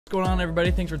What's going on,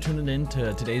 everybody? Thanks for tuning in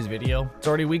to today's video. It's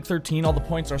already week 13. All the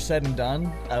points are said and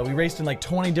done. We raced in like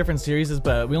 20 different series,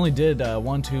 but we only did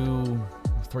 1, 2,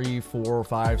 3, 4,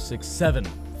 5, 6, 7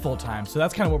 full-time. So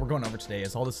that's kind of what we're going over today,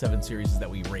 is all the 7 series that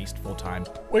we raced full-time,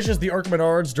 which is the Arc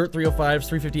Menards, Dirt 305s,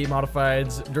 358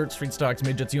 Modifieds, Dirt Street Stocks,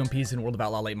 Midgets, UMPs, and World of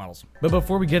Outlaw late models. But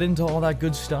before we get into all that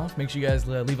good stuff, make sure you guys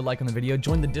leave a like on the video.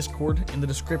 Join the Discord in the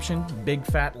description. Big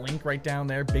fat link right down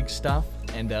there. Big stuff.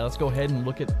 And let's go ahead and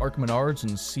look at Arc Menards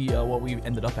and see what we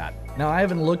ended up at. Now, I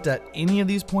haven't looked at any of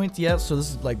these points yet, so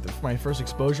this is like my first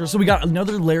exposure. So we got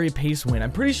another Larry Pace win.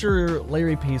 I'm pretty sure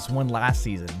Larry Pace won last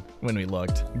season when we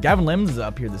looked. Gavin is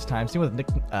up here this time. Same with Nick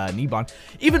Nebon.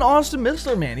 Even Austin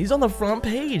Missler, man, he's on the front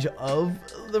page of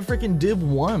the freaking Div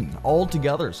 1 all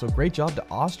together. So great job to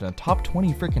Austin. A top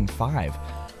 20 freaking 5.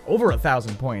 Over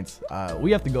 1,000 points.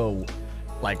 We have to go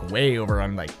like way over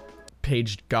on like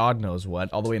page God knows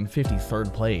what, all the way in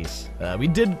 53rd place. We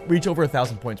did reach over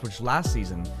 1,000 points, which last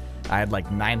season I had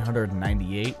like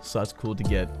 998, so that's cool to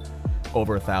get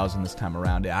over 1,000 this time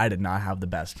around. I did not have the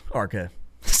best ARCA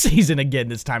season again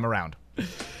this time around.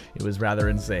 It was rather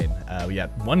insane. We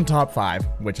had 1 top 5,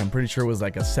 which I'm pretty sure was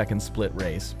like a second split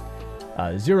race.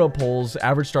 0 poles,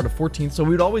 average start of 14th, so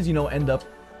we'd always, you know, end up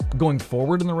going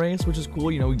forward in the race, which is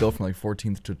cool. You know, we go from like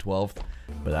 14th to 12th,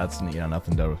 but that's, you know,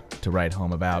 nothing to write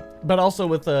home about. But also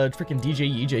with freaking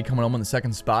DJ EJ coming home on the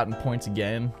second spot in points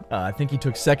again. I think he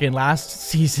took second last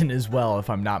season as well, if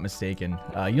I'm not mistaken.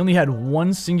 He only had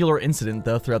 1 singular incident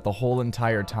though throughout the whole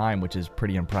entire time, which is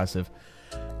pretty impressive.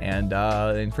 And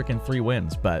freaking 3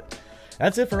 wins. But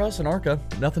that's it for us in ARCA.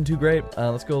 Nothing too great.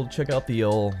 Let's go check out the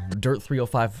old Dirt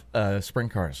 305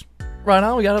 sprint cars. Right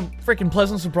now, we got a freaking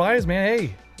pleasant surprise, man.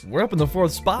 Hey, we're up in the 4th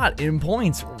spot in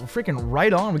points. We're freaking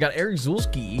right on. We got Eric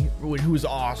Zulski, who's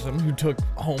awesome, who took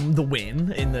home the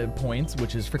win in the points,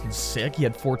 which is freaking sick. He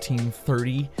had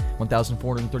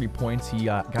 1,430 points. He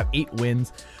got 8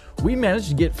 wins. We managed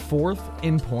to get 4th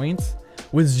in points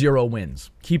with 0 wins.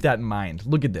 Keep that in mind.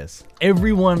 Look at this.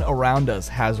 Everyone around us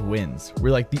has wins.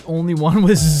 We're like the only one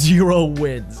with 0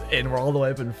 wins, and we're all the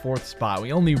way up in 4th spot.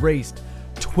 We only raced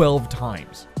 12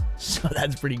 times. So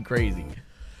that's pretty crazy.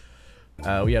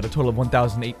 We had a total of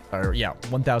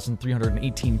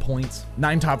 1,318 points,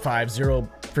 9 top 5, 0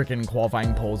 freaking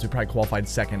qualifying poles. We probably qualified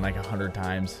second like 100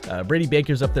 times. Brady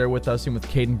Baker's up there with us, and with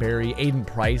Caden Berry, Aiden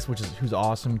Price, who's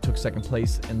awesome, took 2nd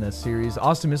place in the series.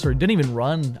 Austin Missler didn't even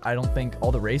run, I don't think,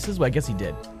 all the races. Well, I guess he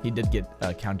did. He did get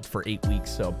counted for 8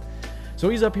 weeks, so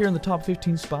he's up here in the top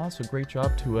 15 spots. So great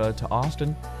job to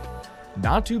Austin.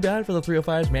 Not too bad for the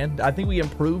 305s, man. I think we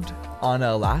improved on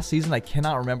last season. I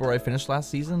cannot remember where I finished last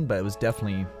season, but it was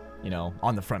definitely, you know,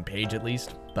 on the front page at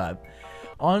least. But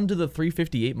on to the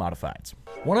 358 Modifieds.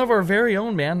 One of our very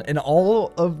own, man, in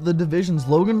all of the divisions,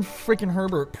 Logan freaking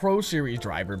Herbert, Pro Series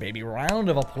driver, baby. Round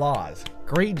of applause.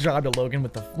 Great job to Logan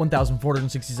with the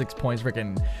 1,466 points,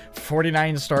 freaking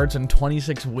 49 starts and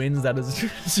 26 wins. That is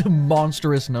some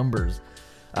monstrous numbers.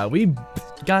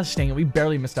 Gosh dang it, we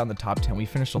barely missed out on the top 10. We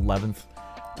finished 11th.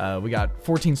 We got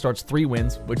 14 starts, 3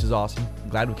 wins, which is awesome.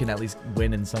 Glad we can at least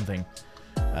win in something.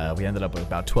 We ended up with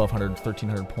about 1,200,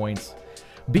 1,300 points.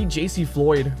 Beat JC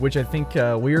Floyd, which I think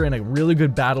we're in a really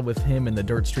good battle with him in the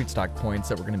Dirt Street Stock points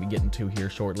that we're going to be getting to here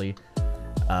shortly.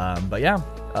 But yeah,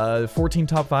 14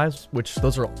 top 5s, which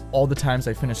those are all the times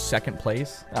I finished 2nd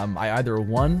place. I either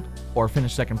won or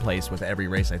finished 2nd place with every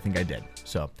race I think I did.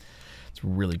 So it's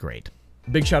really great.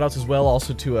 Big shout outs as well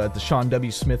also to the Sean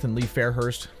W. Smith and Lee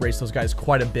Fairhurst. Raced those guys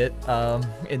quite a bit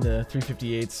in the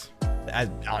 358s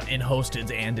in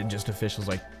hosted and in just officials.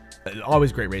 Like,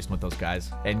 always great racing with those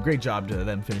guys, and great job to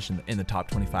them finishing in the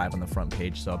top 25 on the front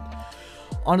page. So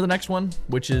on to the next one,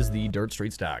 which is the Dirt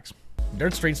Street Stocks.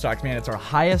 Dirt Street Stocks, man, it's our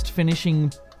highest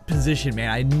finishing position,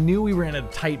 man. I knew we were in a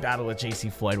tight battle with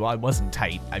JC Floyd. Well, it wasn't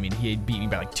tight. I mean, he had beat me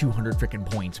by like 200 freaking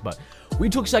points, but we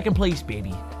took 2nd place,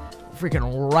 baby.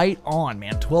 Freaking right on,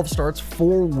 man. 12 starts,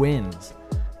 4 wins,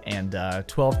 and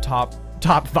 12 top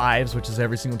 5s, which is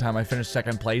every single time I finish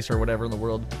 2nd place or whatever in the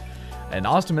world. And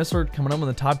Austin Missler coming up in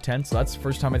the top 10, so that's the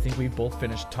first time I think we've both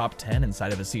finished top 10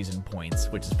 inside of a season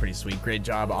points, which is pretty sweet. Great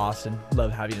job, Austin.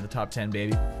 Love having you in the top 10,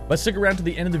 baby. But stick around to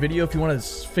the end of the video if you want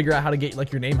to figure out how to get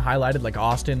like your name highlighted like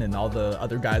Austin and all the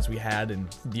other guys we had and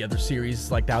the other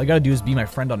series like that. All you gotta do is be my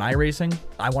friend on iRacing.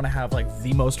 I want to have like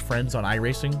the most friends on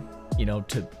iRacing, you know,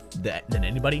 than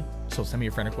anybody. So send me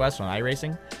your friend request on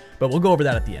iRacing. But we'll go over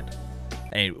that at the end.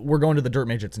 Hey, we're going to the Dirt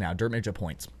Midgets now. Dirt Midget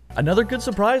points. Another good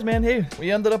surprise, man. Hey,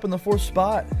 we ended up in the 4th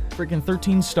spot. Freaking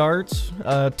 13 starts,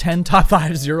 10 top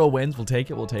 5, 0 wins. We'll take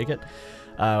it. We'll take it.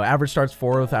 Average starts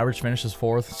 4th, average finishes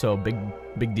 4th, so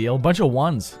big deal. Bunch of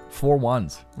 1s, 4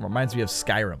 1s. Reminds me of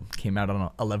Skyrim. Came out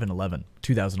on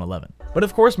 2011. But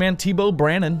of course, man, Tebow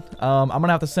Brannon. I'm gonna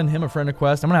have to send him a friend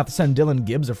request. I'm gonna have to send Dylan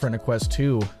Gibbs a friend request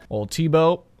too. Old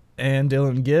Tebow and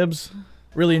Dylan Gibbs.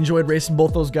 Really enjoyed racing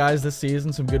both those guys this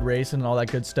season. Some good racing and all that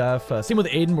good stuff. Same with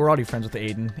Aiden. We're already friends with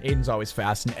Aiden. Aiden's always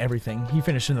fast in everything. He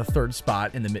finished in the 3rd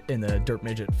spot in the Dirt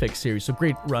Midget Fix series. So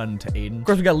great run to Aiden. Of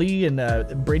course, we got Lee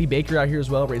and Brady Baker out here as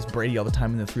well. Race Brady all the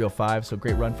time in the 305. So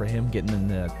great run for him, getting in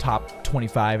the top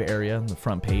 25 area on the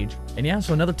front page. And yeah,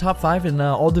 so another top 5 in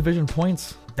all division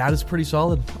points. That is pretty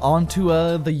solid. On to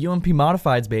the UMP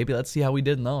Modifieds, baby. Let's see how we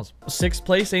did in those. 6th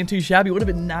place ain't too shabby. Would have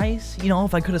been nice, you know,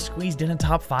 if I could have squeezed in a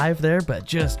top 5 there, but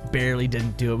just barely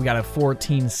didn't do it. We got a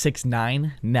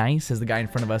 14.69. Nice, as the guy in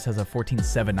front of us has a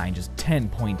 14.79. Just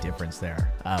 10-point difference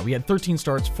there. We had 13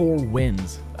 starts, 4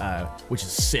 wins, which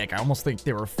is sick. I almost think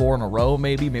there were 4 in a row,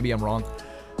 maybe. Maybe I'm wrong.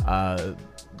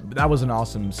 That was an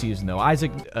awesome season, though.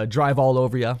 Isaac, drive all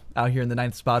over you out here in the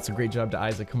 9th spot. So great job to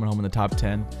Isaac coming home in the top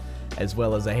 10. As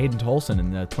well as Hayden Tolson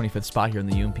in the 25th spot here in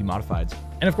the UMP Modifieds.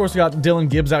 And of course, we got Dylan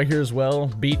Gibbs out here as well,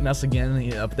 beating us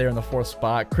again up there in the 4th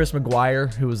spot. Chris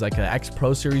McGuire, who was like an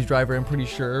ex-Pro Series driver, I'm pretty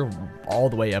sure, all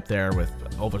the way up there with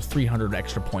over 300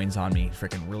 extra points on me.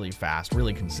 Freaking really fast,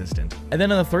 really consistent. And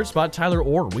then in the 3rd spot, Tyler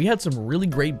Orr. We had some really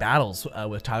great battles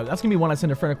with Tyler. That's going to be one I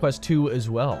send a friend request to as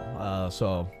well.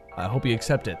 So I hope you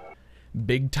accept it.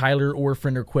 Big Tyler Orr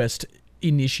friend request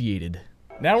initiated.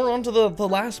 Now we're on to the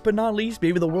last but not least,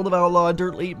 baby, the World of Outlaw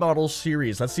Dirt Late Model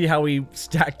Series. Let's see how we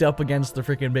stacked up against the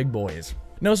freaking big boys.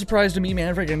 No surprise to me,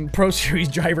 man, freaking Pro Series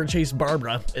driver Chase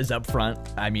Barbara is up front.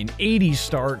 I mean, 80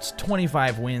 starts,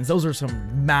 25 wins. Those are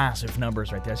some massive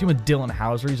numbers right there. Same with Dylan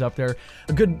Hauser, he's up there.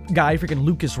 A good guy, freaking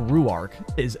Lucas Ruark,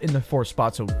 is in the 4th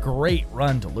spot, so great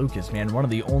run to Lucas, man. One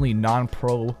of the only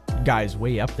non-pro guys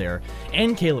way up there.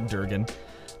 And Caleb Durgan.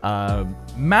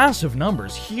 Massive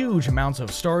numbers, huge amounts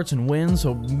of starts and wins,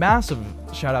 so massive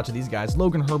shout out to these guys.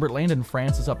 Logan Herbert, Landon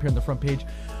Francis up here on the front page.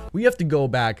 We have to go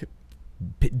back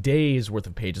days worth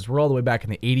of pages. We're all the way back in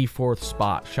the 84th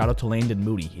spot. Shout out to Landon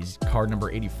Moody, he's card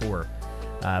number 84.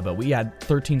 But we had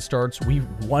 13 starts. We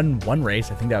won 1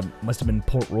 race. I think that must have been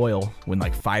Port Royal when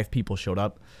like 5 people showed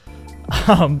up.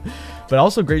 But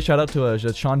also great shout out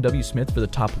to Sean W. Smith for the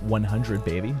top 100,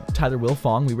 baby. Tyler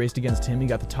Wilfong, we raced against him. He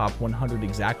got the top 100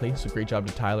 exactly. So great job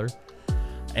to Tyler.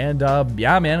 And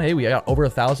yeah, man, hey, we got over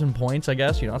 1,000 points, I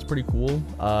guess. You know, that's pretty cool.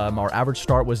 Our average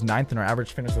start was 9th and our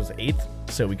average finish was 8th.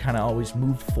 So we kind of always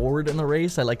moved forward in the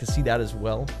race. I like to see that as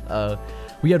well.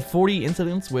 We had 40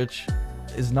 incidents, which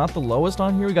is not the lowest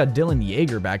on here. We got Dylan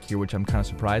Yeager back here, which I'm kind of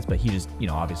surprised, but he just, you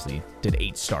know, obviously did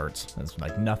 8 starts. That's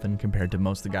like nothing compared to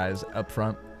most of the guys up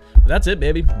front. But that's it,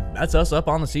 baby. That's us up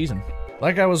on the season.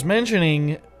 Like I was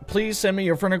mentioning, please send me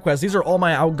your friend requests. These are all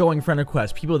my outgoing friend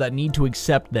requests, people that need to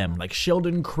accept them, like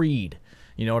Sheldon Creed.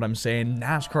 You know what I'm saying?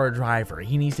 NASCAR driver.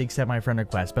 He needs to accept my friend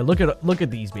request. But look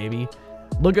at these, baby.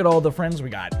 Look at all the friends we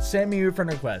got. Send me your friend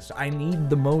request. I need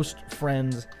the most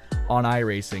friends on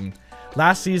iRacing.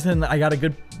 Last season, I got a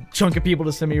good chunk of people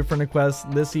to send me your friend requests.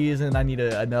 This season, I need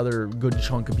another good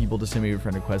chunk of people to send me your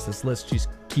friend requests. This list just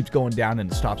keeps going down and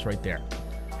it stops right there.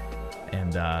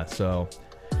 And so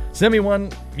send me one.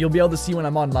 You'll be able to see when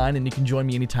I'm online, and you can join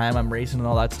me anytime I'm racing and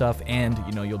all that stuff. And,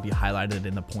 you know, you'll be highlighted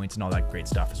in the points and all that great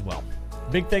stuff as well.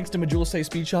 Big thanks to Majula Say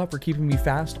Speed Shop for keeping me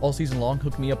fast all season long,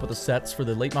 hooking me up with the sets for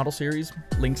the late model series.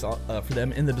 Links for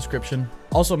them in the description.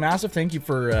 Also, massive thank you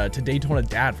to Daytona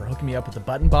Dad for hooking me up with the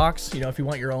button box. You know, if you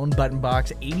want your own button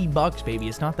box, 80 bucks, baby.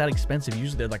 It's not that expensive.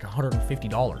 Usually they're like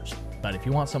 $150. But if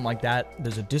you want something like that,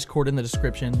 there's a Discord in the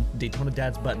description. Daytona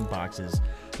Dad's button boxes.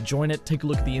 Join it, take a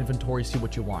look at the inventory, see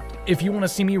what you want. If you want to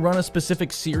see me run a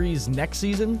specific series next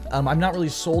season, I'm not really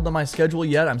sold on my schedule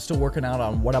yet. I'm still working out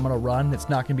on what I'm going to run. It's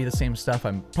not going to be the same stuff.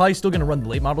 I'm probably still going to run the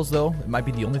late models, though. It might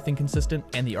be the only thing consistent,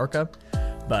 and the ARCA.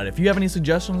 But if you have any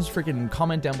suggestions, freaking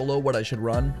comment down below what I should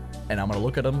run, and I'm going to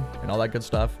look at them and all that good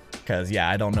stuff. Because, yeah,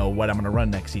 I don't know what I'm going to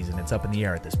run next season. It's up in the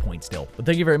air at this point still. But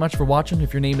thank you very much for watching.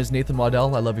 If your name is Nathan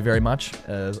Waddell, I love you very much.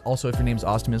 Also, if your name's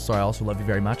Austin Minster, I also love you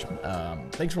very much.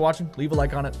 Thanks for watching. Leave a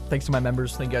like on it. Thanks to my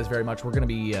members. Thank you guys very much. We're going to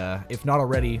be, if not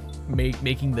already,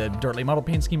 making the Dirt Late Model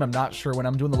paint scheme. I'm not sure when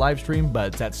I'm doing the live stream,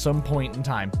 but it's at some point in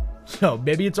time. So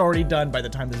maybe it's already done by the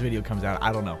time this video comes out.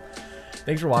 I don't know.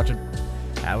 Thanks for watching.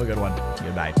 Have a good one.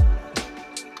 Goodbye.